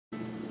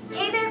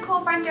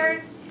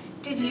Coolfronters!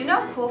 Did you know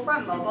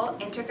Coolfront Mobile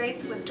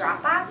integrates with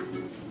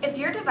Dropbox? If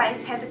your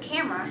device has a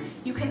camera,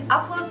 you can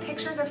upload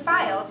pictures or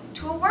files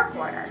to a work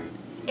order.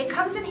 It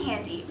comes in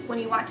handy when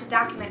you want to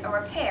document a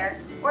repair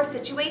or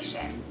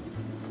situation.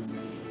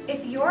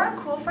 If you're a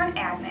Coolfront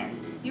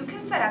admin, you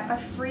can set up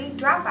a free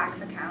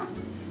Dropbox account,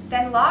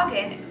 then log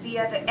in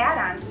via the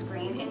add-on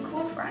screen in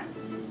Coolfront.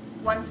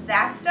 Once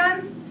that's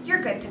done,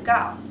 you're good to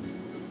go.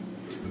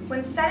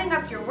 When setting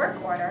up your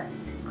work order,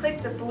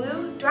 click the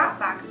blue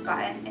Dropbox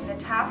button in the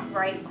top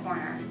right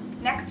corner,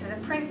 next to the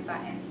print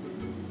button.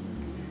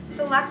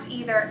 Select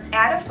either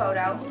Add a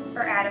Photo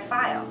or Add a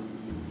File.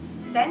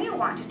 Then you'll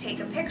want to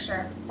take a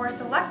picture or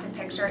select a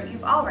picture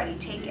you've already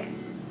taken.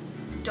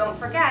 Don't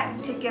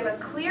forget to give a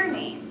clear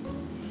name.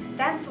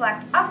 Then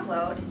select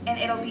Upload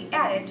and it'll be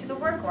added to the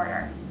work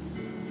order.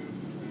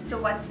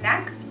 So what's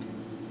next?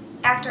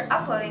 After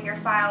uploading your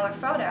file or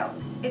photo,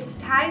 it's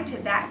tied to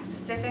that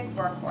specific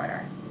work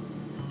order.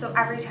 So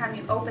every time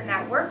you open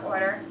that work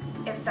order,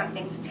 if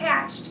something's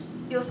attached,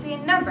 you'll see a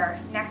number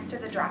next to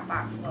the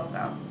Dropbox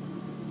logo.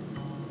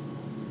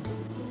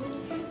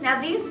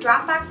 Now these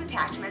Dropbox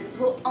attachments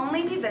will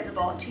only be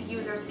visible to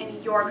users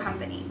in your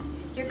company.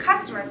 Your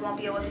customers won't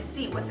be able to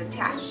see what's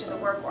attached to the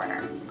work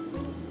order.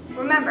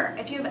 Remember,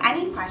 if you have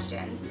any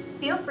questions,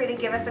 feel free to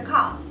give us a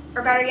call,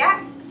 or better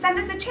yet, send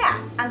us a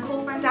chat on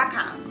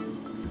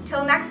coolfront.com.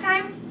 Till next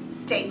time,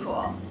 stay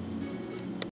cool.